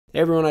Hey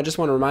everyone, I just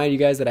want to remind you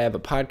guys that I have a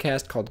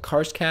podcast called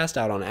Karsten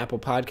out on Apple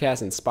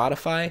Podcasts and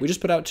Spotify. We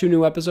just put out 2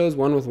 new episodes,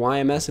 one with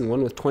YMS and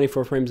one with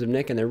 24 Frames of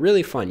Nick, and they're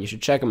really fun. You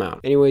should check them out.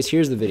 Anyways,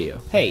 here's the video.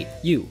 Hey,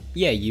 you.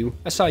 Yeah, you.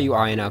 I saw you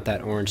eyeing out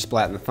that orange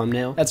splat in the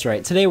thumbnail. That's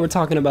right. Today we're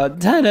talking about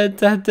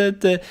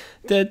Nickelodeon.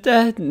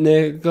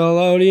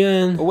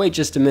 Oh, wait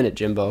just a minute,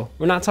 Jimbo.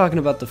 We're not talking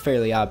about the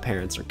Fairly Odd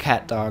Parents or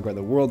Cat Dog or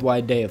the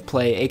Worldwide Day of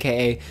Play,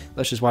 aka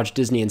let's just watch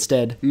Disney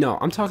instead. No,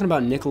 I'm talking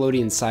about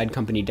Nickelodeon's side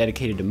company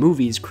dedicated to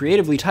movies,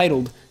 creatively titled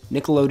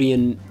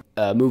Nickelodeon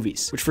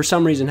Movies, which for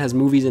some reason has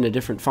movies in a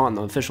different font in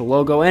the official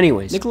logo.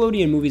 Anyways,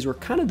 Nickelodeon Movies were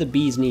kind of the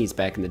bee's knees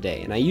back in the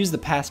day, and I use the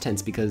past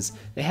tense because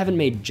they haven't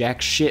made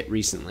jack shit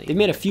recently. They've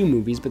made a few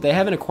movies, but they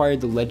haven't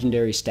acquired the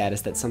legendary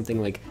status that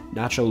something like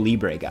Nacho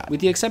Libre got. With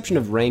the exception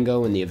of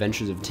Rango and the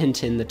Adventures of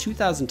Tintin, the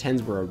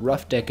 2010s were a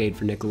rough decade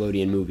for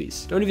Nickelodeon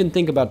Movies. Don't even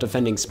think about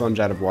defending Sponge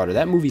Out of Water.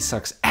 That movie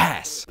sucks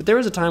ass. But there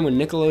was a time when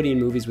Nickelodeon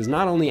Movies was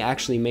not only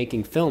actually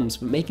making films,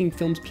 but making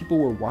films people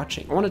were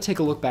watching. I want to take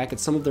a look back at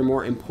some of their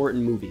more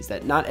important movies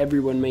that not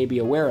everyone may be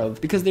aware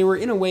of, because they were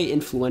in a way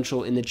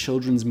influential in the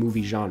children's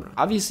movie genre.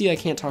 Obviously, I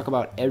can't talk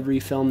about every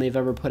film they've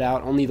ever put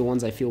out, only the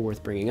ones I feel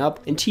worth bringing up,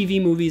 and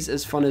TV movies,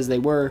 as fun as they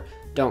were,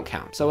 don't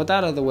count. So with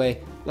that out of the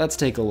way, let's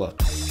take a look.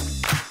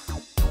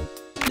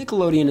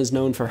 Nickelodeon is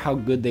known for how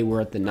good they were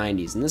at the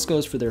 90s, and this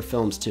goes for their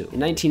films too. In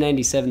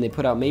 1997, they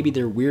put out maybe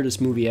their weirdest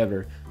movie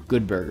ever,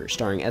 Good Burger,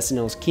 starring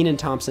SNL's Kenan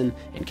Thompson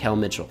and Kel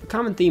Mitchell. The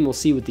common theme we'll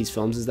see with these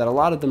films is that a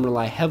lot of them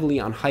rely heavily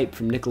on hype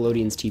from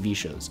Nickelodeon's TV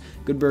shows,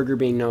 Good Burger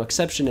being no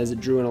exception as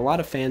it drew in a lot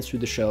of fans through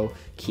the show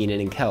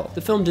Kenan and Kel.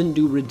 The film didn't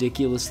do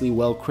ridiculously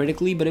well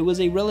critically, but it was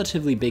a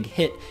relatively big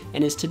hit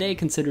and is today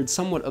considered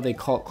somewhat of a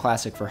cult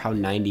classic for how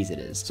 90s it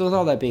is. So with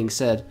all that being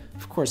said,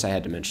 of course I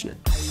had to mention it.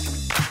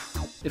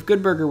 If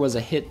Good Burger was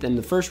a hit, then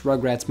the first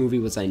Rugrats movie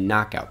was a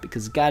knockout,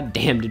 because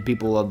goddamn did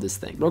people love this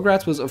thing.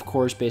 Rugrats was, of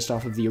course, based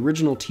off of the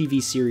original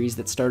TV series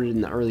that started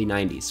in the early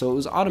 90s, so it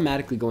was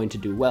automatically going to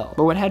do well.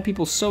 But what had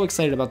people so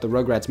excited about the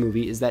Rugrats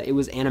movie is that it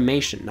was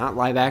animation, not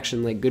live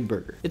action like Good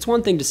Burger. It's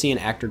one thing to see an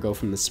actor go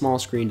from the small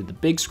screen to the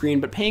big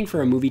screen, but paying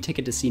for a movie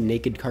ticket to see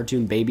naked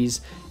cartoon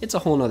babies, it's a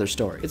whole nother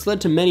story. It's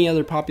led to many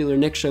other popular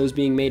Nick shows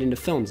being made into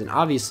films, and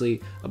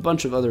obviously, a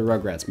bunch of other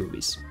Rugrats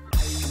movies.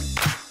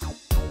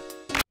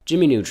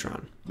 Jimmy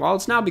Neutron. While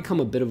it's now become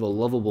a bit of a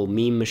lovable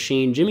meme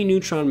machine, Jimmy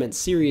Neutron meant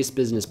serious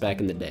business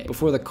back in the day.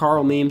 Before the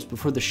Carl memes,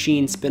 before the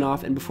Sheen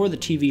spin-off, and before the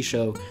TV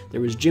show,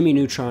 there was Jimmy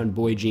Neutron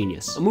Boy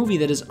Genius, a movie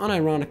that is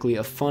unironically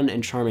a fun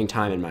and charming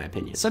time in my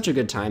opinion. Such a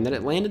good time that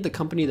it landed the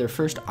company their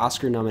first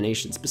Oscar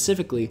nomination,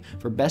 specifically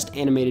for Best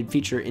Animated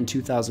Feature in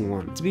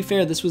 2001. To be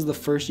fair, this was the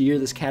first year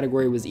this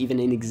category was even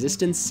in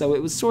existence, so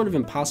it was sort of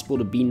impossible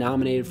to be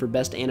nominated for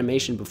Best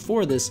Animation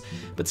before this,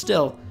 but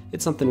still,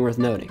 it's something worth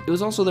noting. It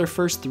was also their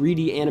first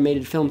 3D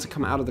animated film to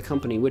come out of the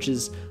company, which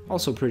is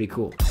also pretty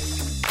cool.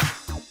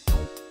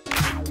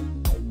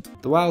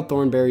 The Wild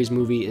Thornberrys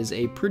movie is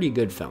a pretty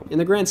good film. In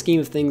the grand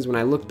scheme of things, when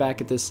I look back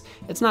at this,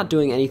 it's not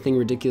doing anything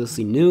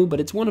ridiculously new, but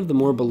it's one of the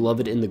more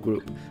beloved in the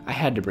group. I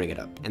had to bring it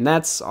up. And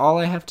that's all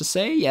I have to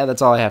say? Yeah,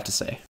 that's all I have to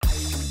say.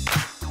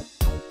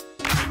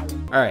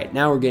 Alright,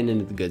 now we're getting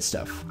into the good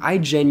stuff. I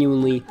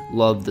genuinely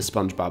love the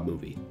SpongeBob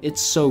movie.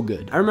 It's so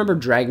good. I remember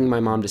dragging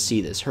my mom to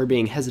see this, her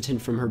being hesitant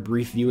from her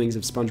brief viewings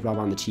of SpongeBob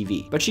on the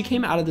TV. But she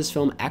came out of this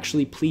film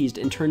actually pleased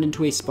and turned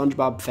into a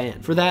SpongeBob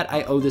fan. For that,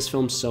 I owe this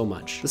film so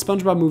much. The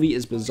SpongeBob movie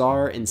is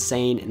bizarre,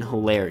 insane, and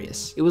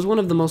hilarious. It was one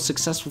of the most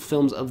successful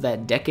films of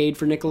that decade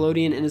for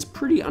Nickelodeon and is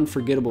pretty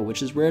unforgettable,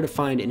 which is rare to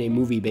find in a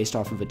movie based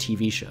off of a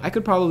TV show. I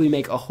could probably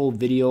make a whole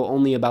video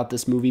only about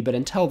this movie, but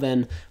until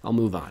then, I'll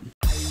move on.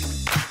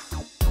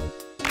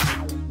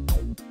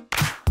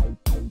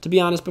 To be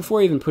honest,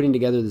 before even putting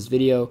together this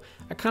video,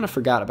 I kind of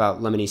forgot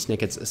about Lemony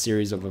Snicket's A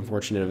Series of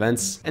Unfortunate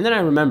Events, and then I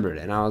remembered,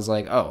 and I was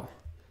like, oh,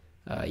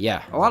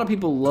 yeah. A lot of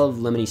people love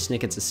Lemony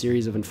Snicket's A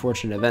Series of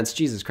Unfortunate Events.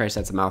 Jesus Christ,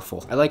 that's a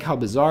mouthful. I like how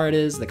bizarre it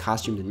is, the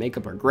costumes and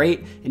makeup are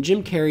great, and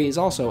Jim Carrey is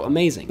also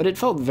amazing. But it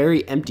felt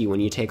very empty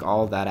when you take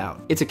all of that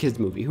out. It's a kid's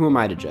movie, who am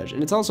I to judge?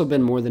 And it's also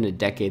been more than a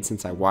decade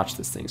since I watched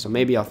this thing, so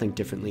maybe I'll think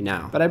differently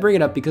now. But I bring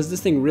it up because this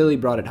thing really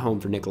brought it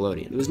home for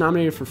Nickelodeon. It was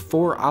nominated for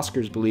 4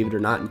 Oscars, believe it or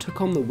not, and took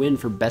home the win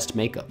for Best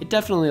Makeup. It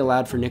definitely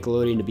allowed for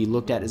Nickelodeon to be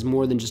looked at as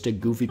more than just a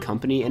goofy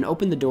company, and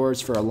opened the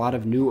doors for a lot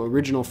of new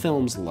original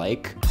films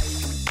like...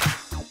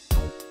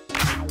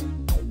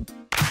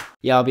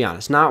 Yeah, I'll be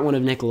honest, not one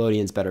of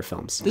Nickelodeon's better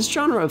films. This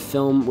genre of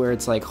film where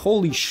it's like,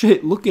 holy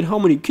shit, look at how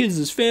many kids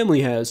this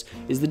family has,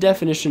 is the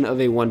definition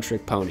of a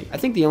one-trick pony. I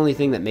think the only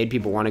thing that made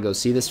people want to go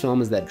see this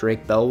film is that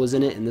Drake Bell was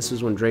in it, and this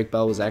was when Drake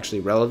Bell was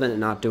actually relevant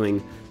and not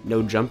doing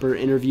no jumper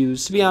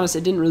interviews. To be honest,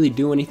 it didn't really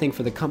do anything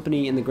for the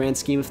company in the grand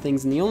scheme of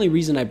things, and the only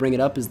reason I bring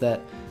it up is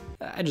that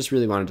I just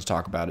really wanted to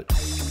talk about it.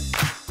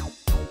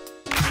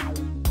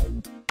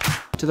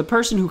 To the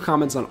person who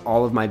comments on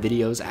all of my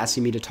videos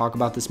asking me to talk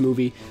about this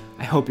movie,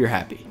 I hope you're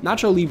happy.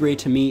 Nacho Libre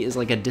to me is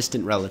like a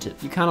distant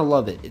relative. You kind of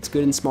love it. It's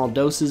good in small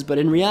doses, but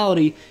in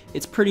reality,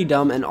 it's pretty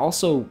dumb and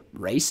also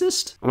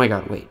racist? Oh my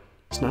god, wait.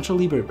 Is Nacho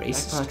Libre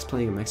racist? Jack Black's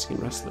playing a Mexican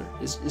wrestler.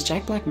 Is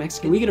Jack Black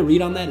Mexican? Can we get a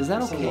read on that? Is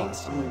that okay? Oh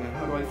my god,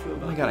 how do I feel about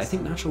this? Oh my god, I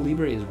think Nacho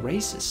Libre is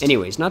racist.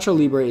 Anyways, Nacho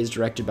Libre is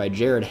directed by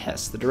Jared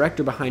Hess, the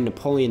director behind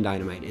Napoleon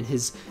Dynamite, and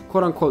his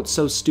quote-unquote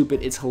so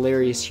stupid it's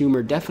hilarious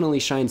humor definitely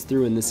shines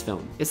through in this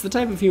film. It's the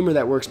type of humor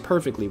that works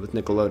perfectly with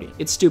Nickelodeon.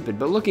 It's stupid,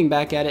 but looking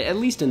back at it, at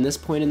least in this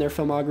point in their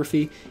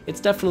filmography,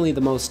 it's definitely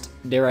the most,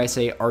 dare I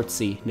say,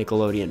 artsy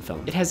Nickelodeon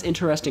film. It has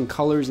interesting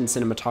colors and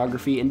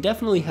cinematography, and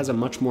definitely has a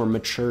much more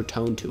mature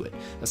tone to it,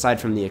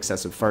 aside from the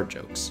excessive fart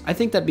jokes. I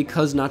think that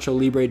because Nacho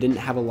Libre didn't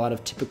have a lot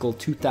of typical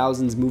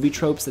 2000s movie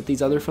tropes that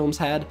these other films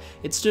had,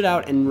 it stood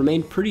out and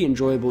remained pretty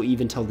enjoyable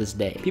even till this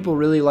day. People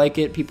really like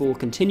it, people will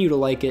continue to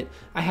like it,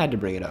 I had to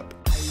bring it up.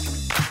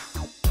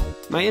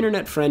 My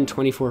internet friend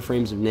 24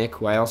 Frames of Nick,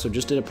 who I also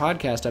just did a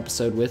podcast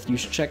episode with, you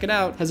should check it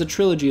out, has a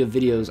trilogy of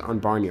videos on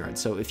Barnyard,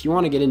 so if you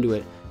want to get into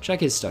it,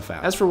 check his stuff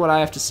out. As for what I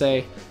have to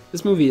say,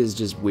 this movie is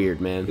just weird,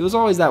 man. It was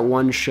always that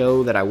one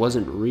show that I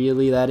wasn't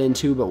really that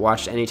into, but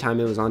watched anytime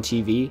it was on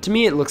TV. To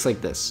me, it looks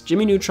like this.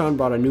 Jimmy Neutron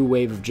brought a new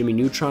wave of Jimmy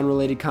Neutron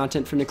related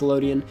content for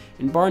Nickelodeon,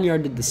 and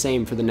Barnyard did the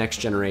same for the next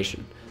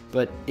generation.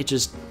 But it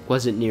just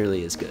wasn't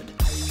nearly as good.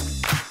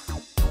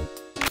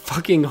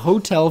 Fucking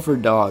Hotel for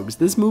Dogs.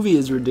 This movie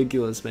is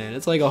ridiculous, man.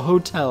 It's like a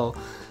hotel,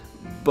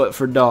 but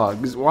for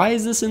dogs. Why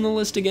is this in the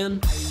list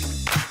again?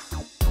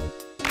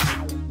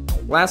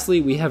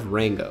 Lastly, we have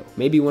Rango,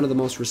 maybe one of the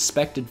most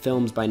respected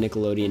films by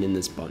Nickelodeon in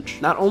this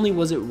bunch. Not only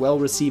was it well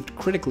received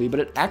critically, but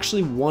it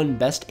actually won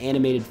Best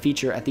Animated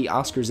Feature at the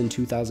Oscars in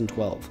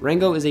 2012.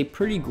 Rango is a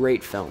pretty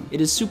great film.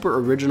 It is super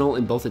original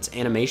in both its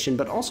animation,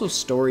 but also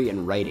story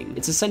and writing.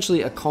 It's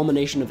essentially a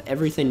culmination of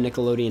everything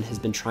Nickelodeon has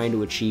been trying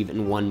to achieve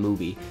in one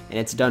movie, and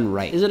it's done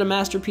right. Is it a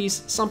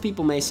masterpiece? Some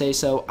people may say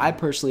so. I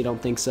personally don't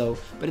think so,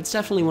 but it's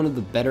definitely one of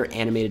the better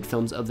animated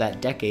films of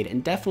that decade,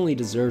 and definitely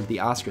deserved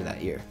the Oscar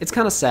that year. It's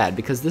kind of sad,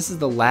 because this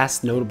is the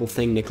last notable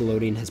thing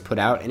Nickelodeon has put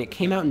out, and it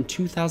came out in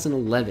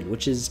 2011,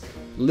 which is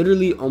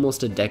literally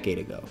almost a decade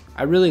ago.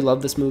 I really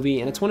love this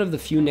movie, and it's one of the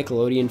few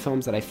Nickelodeon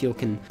films that I feel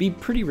can be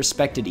pretty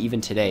respected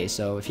even today,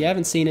 so if you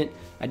haven't seen it,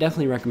 I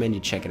definitely recommend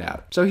you check it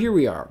out. So here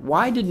we are.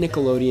 Why did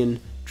Nickelodeon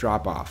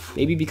drop off?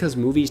 Maybe because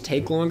movies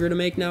take longer to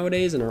make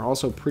nowadays and are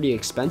also pretty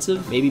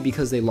expensive? Maybe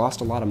because they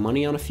lost a lot of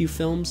money on a few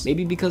films?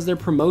 Maybe because their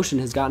promotion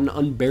has gotten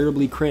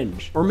unbearably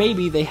cringe? Or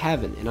maybe they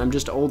haven't, and I'm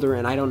just older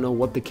and I don't know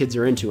what the kids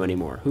are into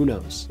anymore. Who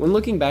knows? When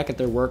looking back at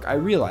their work, I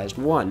realized,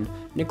 1,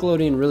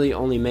 Nickelodeon really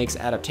only makes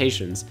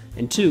adaptations,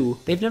 and 2,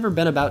 they've never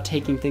been about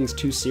taking things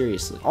too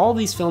seriously. All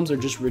these films are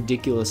just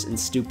ridiculous and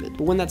stupid,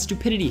 but when that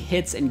stupidity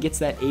hits and gets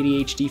that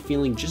ADHD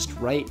feeling just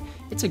right,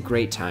 it's a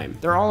great time.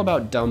 They're all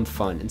about dumb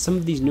fun, and some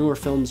of these newer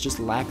films just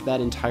lack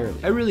that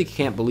entirely. I really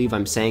can't believe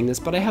I'm saying this,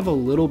 but I have a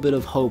little bit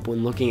of hope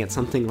when looking at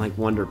something like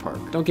Wonder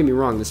Park. Don't get me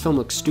wrong, this film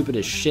looks stupid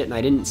as shit and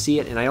I didn't see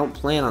it and I don't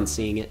plan on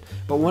seeing it,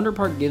 but Wonder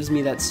Park gives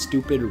me that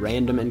stupid,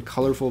 random, and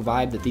colorful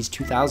vibe that these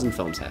 2000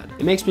 films had.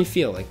 It makes me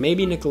feel like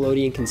maybe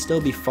Nickelodeon can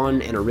still be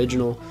fun and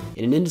original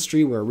in an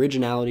industry where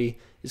originality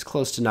is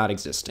close to not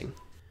existing.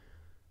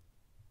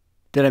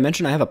 Did I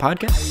mention I have a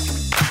podcast?